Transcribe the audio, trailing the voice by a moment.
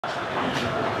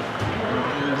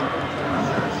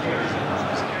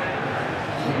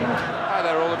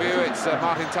It's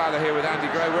Martin Tyler here with Andy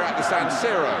Gray. We're at the San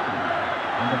Siro.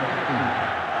 Number 15,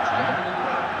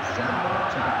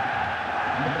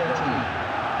 Number 13,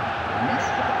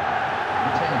 Nesca.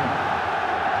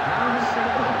 Number 10,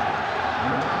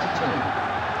 Number 22,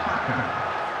 Packer.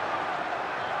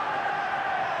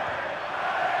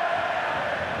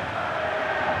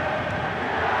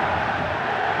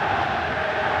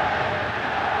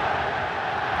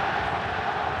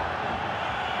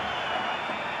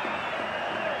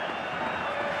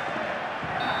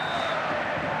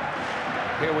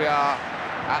 Here we are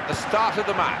at the start of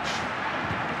the match.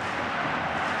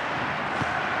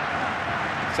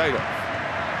 Thiago.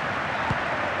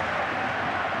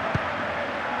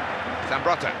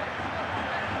 Zambrotta.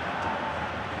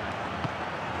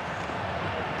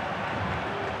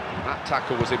 That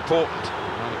tackle was important,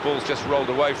 and the ball's just rolled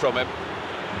away from him.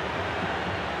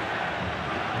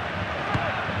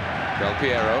 Del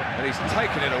Piero, and he's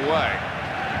taken it away.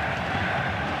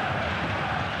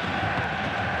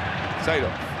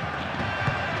 Thiago.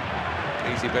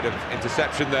 Easy bit of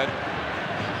interception then.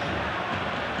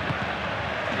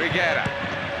 Rigera.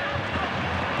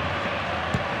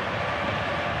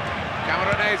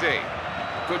 Camoranesi.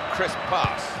 Good crisp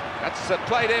pass. That's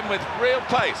played in with real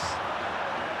pace.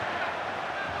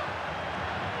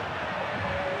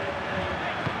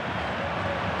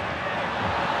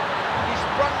 He's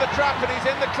sprung the trap and he's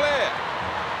in the clear.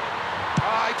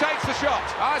 He takes the shot.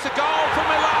 It's a goal for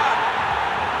Milan.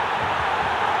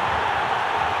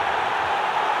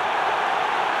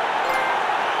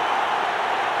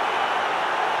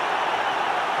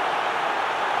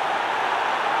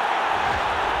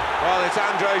 Well, it's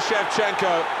Andrei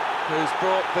Shevchenko who's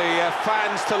brought the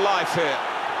fans to life here.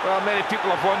 Well, many people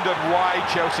have wondered why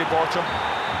Chelsea bought him.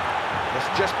 There's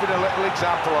just been a little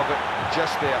example of it,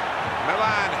 just there.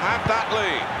 Milan have that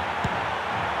lead.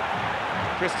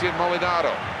 Christian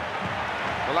Molinaro.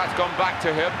 Well, that's gone back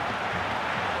to him.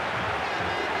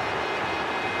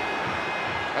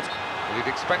 Well, you'd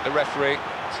expect the referee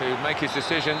to make his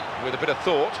decision with a bit of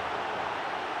thought.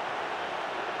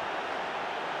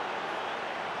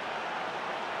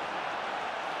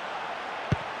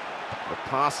 The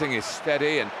passing is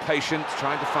steady and patient,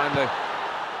 trying to find the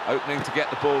opening to get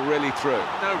the ball really through.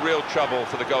 No real trouble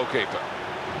for the goalkeeper.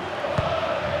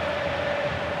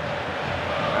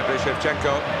 Andrei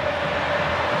Shevchenko.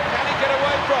 Can he get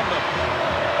away from them?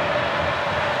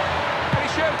 And he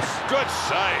shoots. Good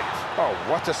save. Oh,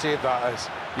 what a save that is.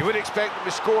 You would expect him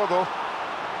to score, though.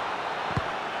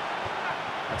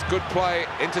 That's good play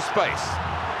into space.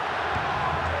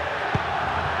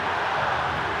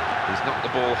 He's knocked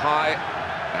the ball high,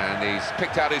 and he's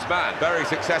picked out his man. Very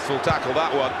successful tackle,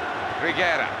 that one.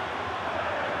 Rigera.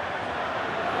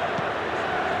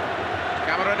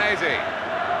 Camoranesi.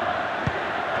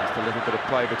 Just a little bit of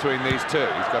play between these two.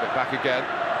 He's got it back again.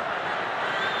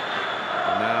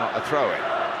 And now a throw-in.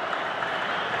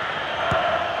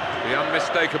 The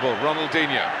unmistakable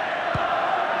Ronaldinho.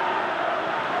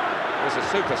 There's a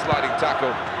super sliding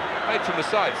tackle. Made from the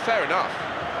side, fair enough.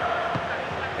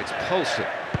 It's Poulsen.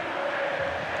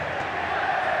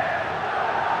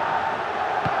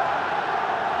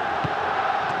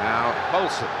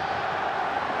 Poulsen.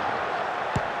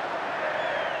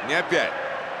 Niebie.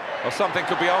 Well, something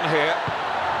could be on here.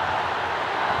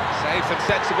 Safe and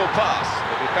sensible pass.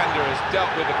 The defender has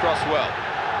dealt with the cross well.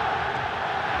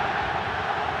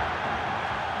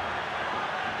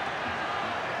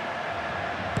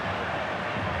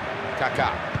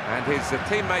 Kaká. And his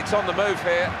teammates on the move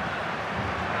here.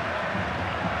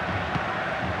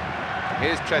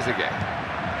 Here's Trezeguet.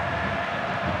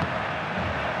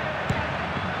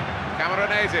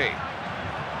 Camoranesi.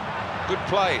 Good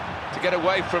play to get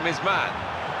away from his man.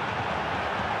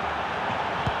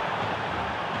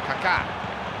 Kaká.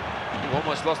 He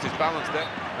almost lost his balance there.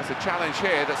 That's a challenge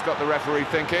here that's got the referee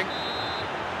thinking.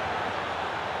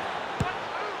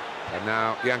 And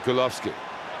now Jankulovski.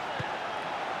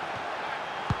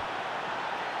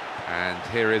 And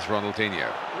here is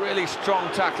Ronaldinho. Really strong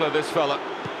tackler, this fella.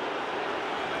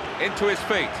 Into his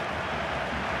feet.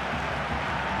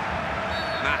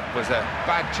 That was a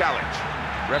bad challenge.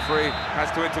 Referee has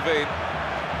to intervene.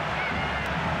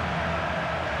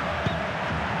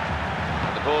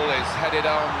 And the ball is headed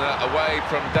on away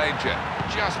from danger.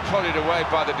 Just prodded away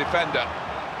by the defender.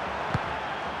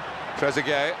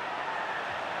 Trezeguet.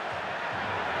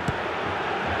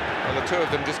 Well, the two of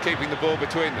them just keeping the ball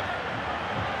between them.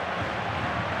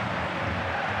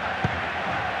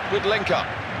 Good link-up.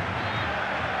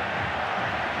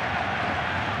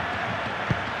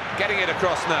 Getting it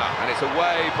across now, and it's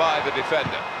away by the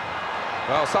defender.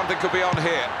 Well, something could be on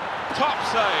here. Top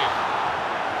save.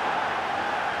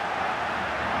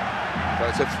 So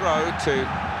it's a throw to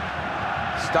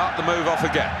start the move off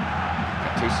again.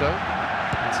 Gattuso.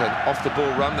 It's an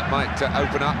off-the-ball run that might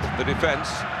open up the defence.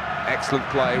 Excellent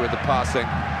play with the passing.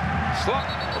 Slot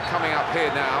coming up here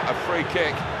now, a free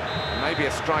kick, maybe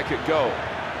a strike at goal.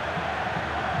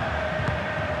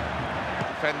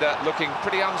 Defender looking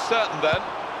pretty uncertain then.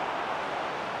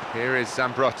 Here is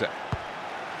Zambrotta.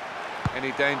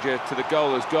 Any danger to the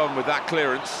goal has gone with that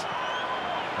clearance.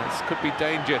 This could be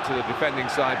danger to the defending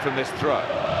side from this throw.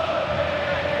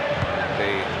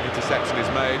 The interception is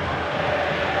made.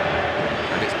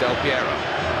 And it's Del Piero.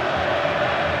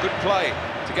 Good play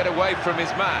to get away from his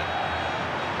man.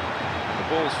 And the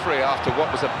ball's free after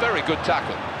what was a very good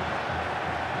tackle.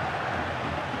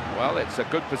 Well, it's a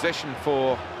good position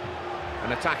for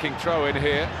an attacking throw in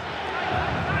here.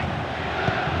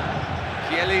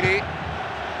 Chiellini.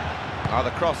 Oh,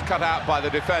 the cross cut out by the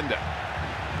defender.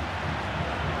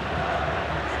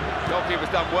 Goalkeeper's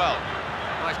done well.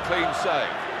 Nice clean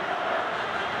save.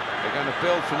 They're going to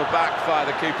build from the back via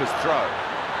the keeper's throw.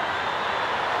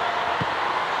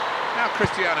 Now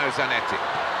Cristiano Zanetti.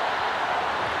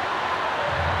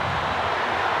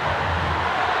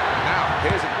 Now,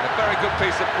 here's a very good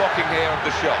piece of blocking here of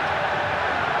the shot.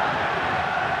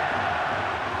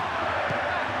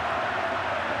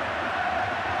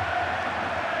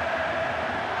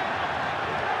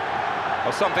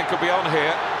 Well, something could be on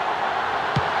here.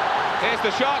 Here's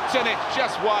the shot, and it's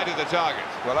just wide of the target.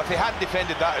 Well, if he had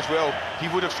defended that as well, he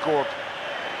would have scored.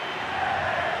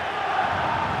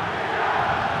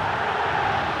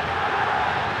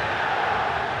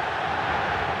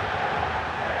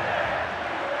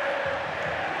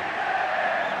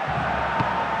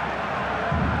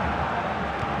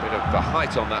 Bit of the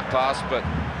height on that pass, but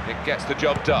it gets the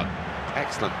job done.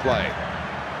 Excellent play.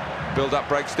 Build-up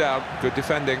breaks down, good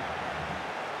defending.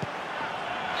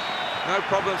 No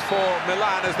problems for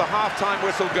Milan as the half-time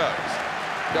whistle goes.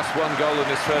 Just one goal in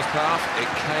this first half. It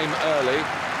came early.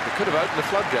 It could have opened the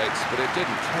floodgates, but it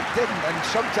didn't. It didn't, and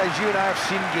sometimes you and I have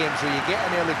seen games where you get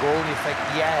an early goal and you think,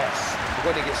 yes, we're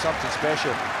going to get something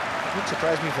special. It wouldn't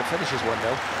surprise me if it finishes 1-0.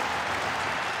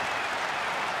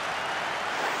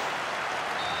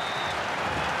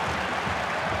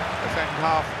 The second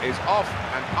half is off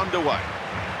and underway.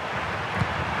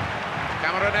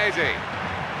 Camoranesi.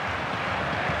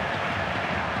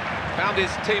 Found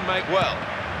his teammate well.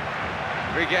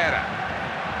 Rigera.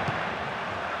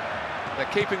 They're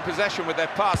keeping possession with their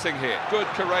passing here. Good,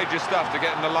 courageous stuff to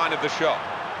get in the line of the shot.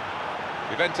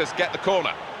 Juventus get the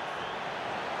corner.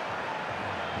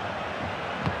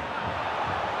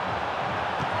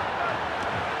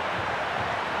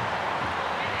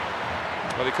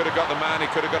 Well, he could have got the man, he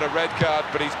could have got a red card,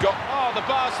 but he's got... Oh, the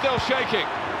bar's still shaking.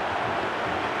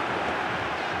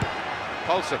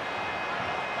 Olsen.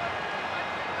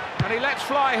 And he lets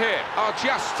fly here. Oh,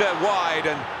 just wide,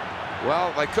 and,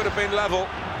 well, they could have been level.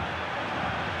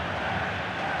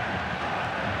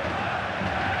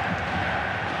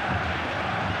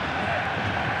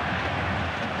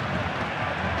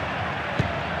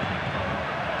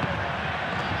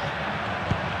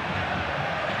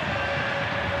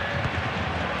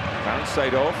 Found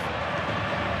Seedorf.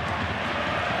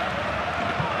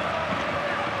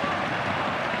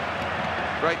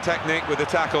 Great technique with the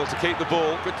tackle to keep the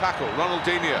ball. Good tackle,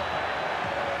 Ronaldinho.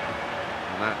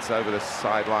 And that's over the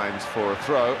sidelines for a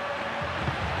throw.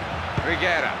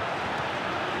 Rigera.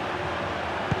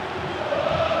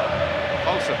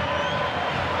 Olsen.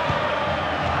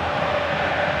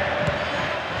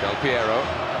 Del Piero.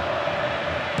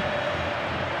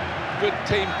 Good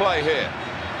team play here.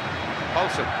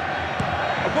 Olsen.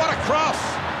 And what a cross!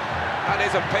 That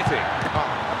is a pity. Oh,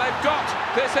 and they've got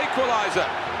this equaliser.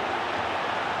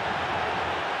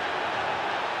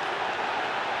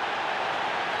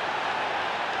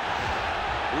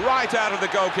 Right out of the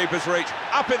goalkeeper's reach,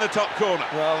 up in the top corner.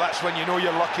 Well, that's when you know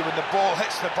you're lucky, when the ball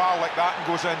hits the bar like that and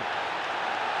goes in.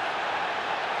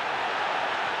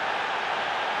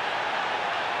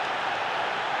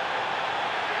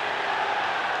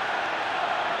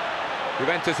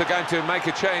 Juventus are going to make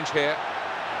a change here.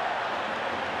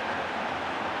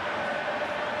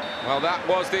 Well, that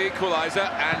was the equaliser,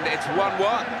 and it's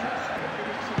 1-1.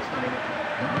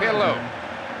 Pirlo.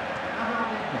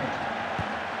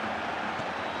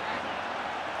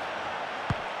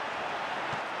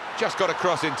 Just got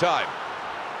across in time.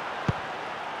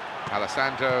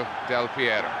 Alessandro Del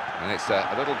Piero. And it's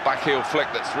a little backheel flick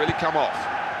that's really come off.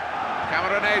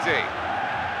 Camoranesi.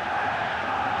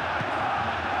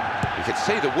 You can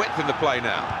see the width in the play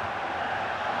now.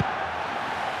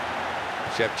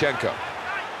 Shevchenko.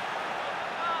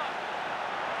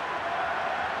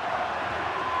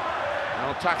 Well,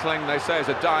 Well, tackling, they say, is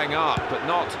a dying art, but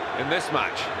not in this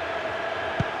match.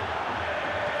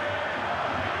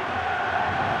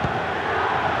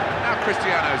 Now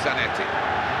Cristiano Zanetti.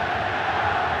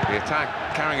 The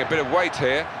attack carrying a bit of weight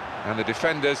here, and the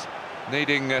defenders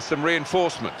needing some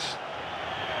reinforcements.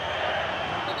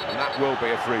 And that will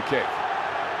be a free kick.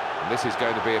 And this is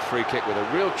going to be a free kick with a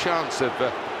real chance of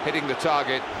hitting the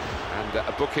target, and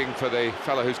a booking for the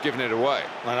fellow who's given it away.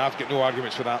 And I've got no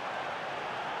arguments for that.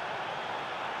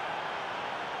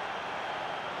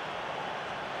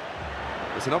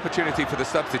 It's an opportunity for the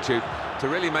substitute to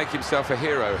really make himself a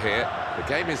hero here. The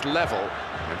game is level,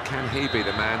 and can he be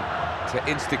the man to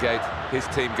instigate his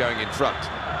team going in front?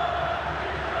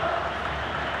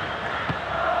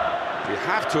 You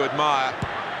have to admire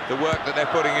the work that they're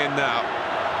putting in now.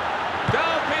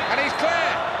 And he's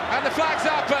clear, and the flag's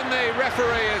up, and the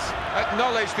referee has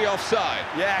acknowledged the offside.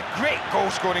 Yeah, great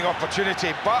goal-scoring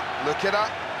opportunity, but look at that,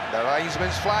 the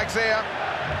linesman's flag's there.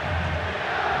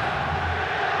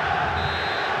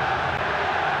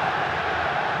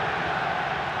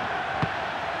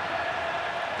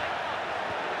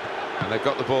 And they've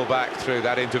got the ball back through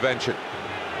that intervention.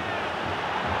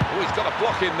 Oh, he's got a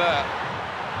block in there.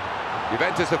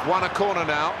 Juventus have won a corner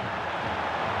now.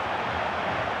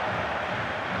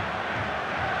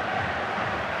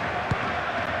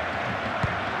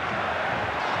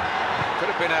 Could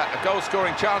have been a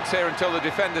goal-scoring chance here until the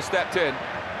defender stepped in.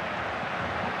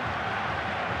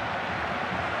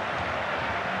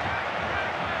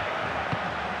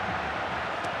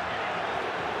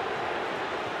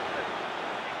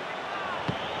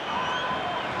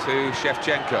 To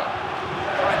Shevchenko.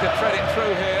 Trying to thread it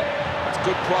through here. That's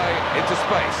good play into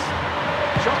space.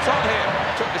 Shots on him.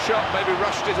 Took the shot, maybe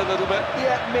rushed it a little bit.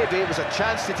 Yeah, maybe. It was a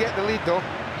chance to get the lead, though.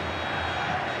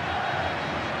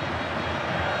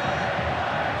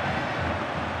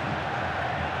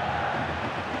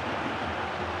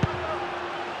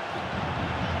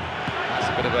 That's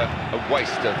a bit of a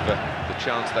waste of the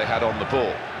chance they had on the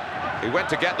ball. He went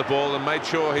to get the ball and made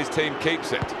sure his team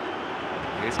keeps it.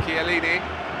 Here's Chiellini.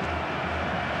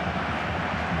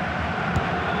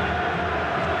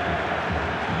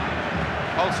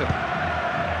 Olsen.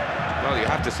 Well, you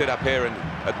have to sit up here and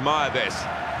admire this.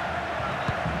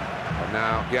 And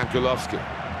now Jankulovski.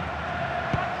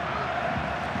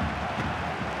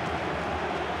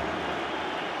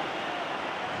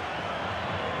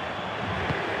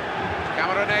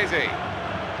 Camoranesi.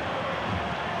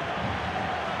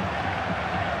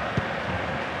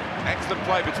 Excellent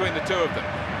play between the two of them.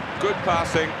 Good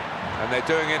passing, and they're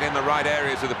doing it in the right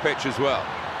areas of the pitch as well.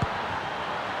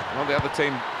 Well, the other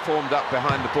team formed up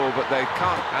behind the ball, but they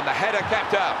can't. And the header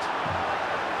kept out.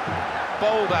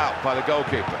 Bowled out by the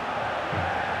goalkeeper.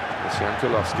 It's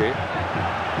Jankulovski.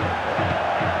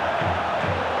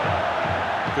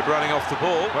 Good running off the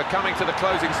ball. We're coming to the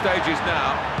closing stages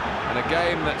now, and a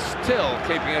game that's still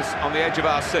keeping us on the edge of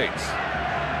our seats.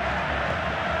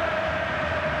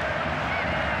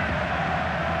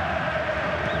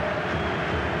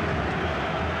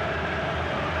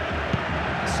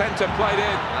 Centre played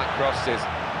in. That cross is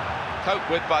coped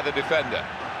with by the defender.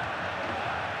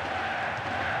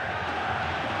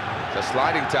 It's a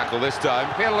sliding tackle this time.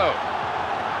 Pirlo.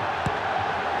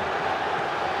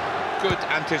 Good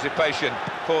anticipation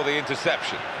for the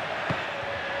interception.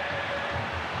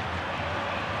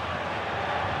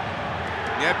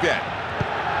 Yebgen.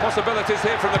 Possibilities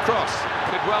here from the cross.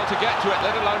 Did well to get to it,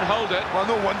 let alone hold it. Well,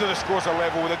 no wonder the scores are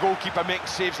level with a goalkeeper making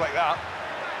saves like that.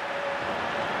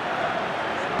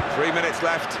 3 minutes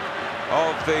left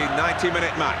of the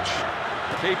 90-minute match.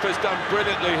 Keeper's done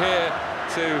brilliantly here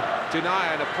to deny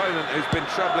an opponent who's been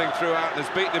troubling throughout and has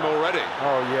beaten him already.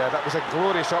 Oh yeah, that was a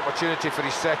glorious opportunity for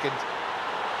his second.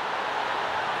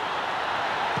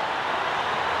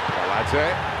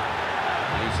 Balade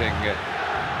using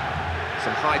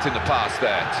some height in the pass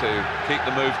there to keep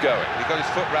the move going. He got his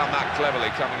foot round that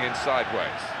cleverly, coming in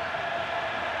sideways.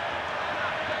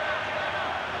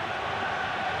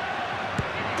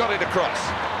 Got it across,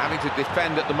 having to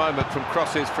defend at the moment from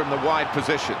crosses from the wide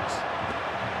positions.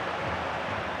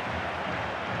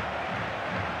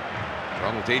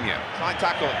 Ronaldinho, side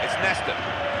tackle, it's Nesta.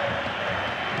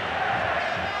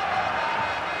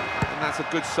 And that's a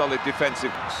good solid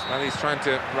defensive. Well, he's trying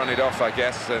to run it off, I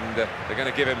guess, and they're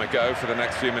going to give him a go for the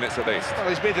next few minutes at least. Well,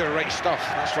 he's made the right stuff,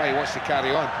 that's why he wants to carry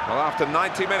on. Well, after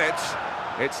 90 minutes,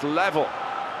 it's level.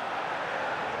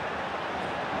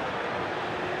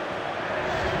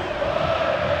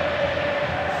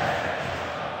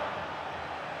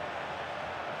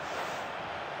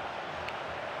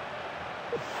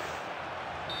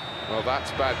 Well,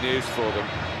 that's bad news for them.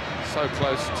 So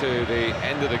close to the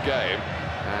end of the game,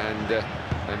 and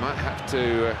They might have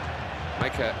to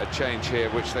make a change here,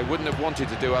 which they wouldn't have wanted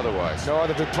to do otherwise. No,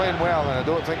 they've been playing well, and I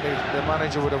don't think the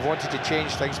manager would have wanted to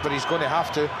change things, but he's going to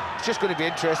have to. It's just going to be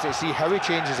interesting to see how he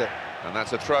changes it. And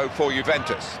that's a throw for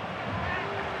Juventus.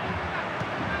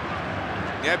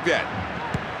 Yevgen.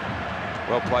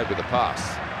 Well played with the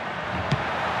pass.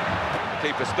 The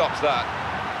keeper stops that.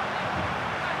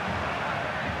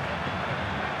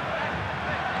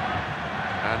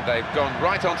 And they've gone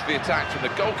right onto the attack from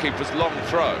the goalkeeper's long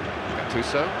throw.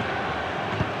 Gattuso.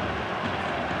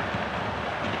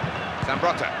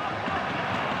 Zambrotta.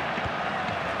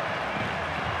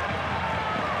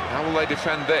 How will they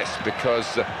defend this?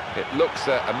 Because it looks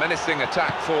a menacing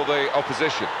attack for the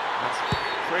opposition. That's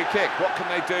free kick. What can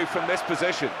they do from this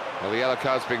position? Well, the yellow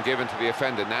card's been given to the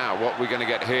offender now. What are we going to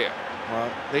get here? Well,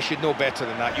 they should know better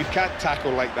than that. You can't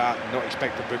tackle like that and not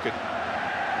expect to book it.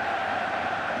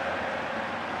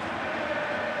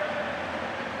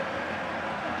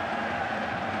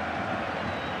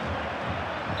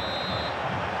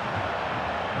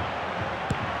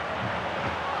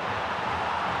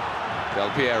 Del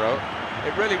Piero.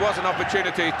 It really was an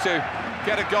opportunity to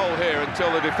get a goal here until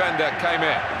the defender came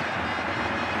in.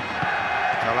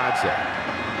 Palazzo.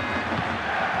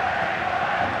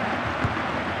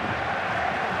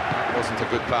 That wasn't a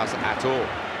good pass at all.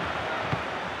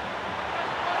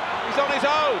 He's on his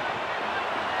own.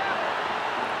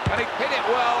 And he hit it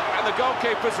well, and the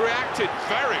goalkeeper's reacted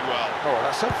very well. Oh,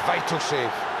 that's a vital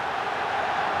save.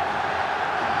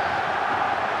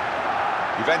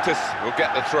 Juventus will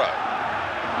get the throw.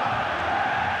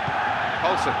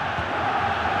 Olsen.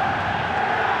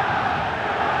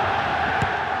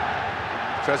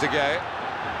 Trezeguet.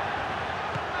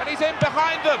 And he's in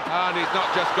behind them. And he's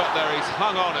not just got there, he's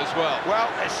hung on as well. Well,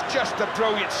 it's just the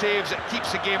brilliant saves that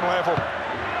keeps the game level.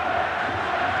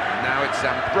 And now it's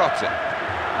Zambrotta.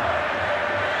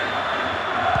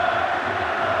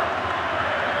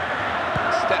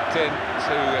 Stepped in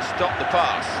to stop the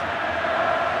pass.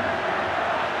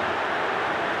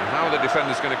 And how are the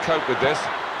defenders going to cope with this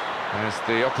as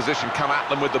the opposition come at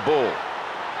them with the ball?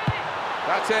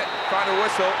 That's it, final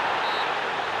whistle.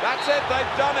 That's it,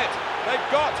 they've done it. They've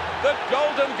got the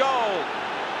golden goal.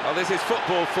 Well, this is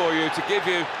football for you, to give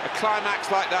you a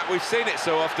climax like that. We've seen it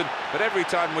so often, but every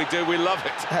time we do, we love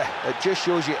it. It just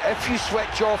shows you, if you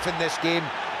switch off in this game,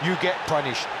 you get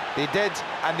punished. They did,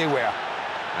 and they were.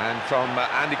 And from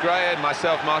Andy Gray and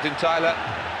myself, Martin Tyler,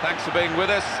 thanks for being with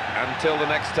us. Until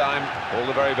the next time, all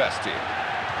the very best to you.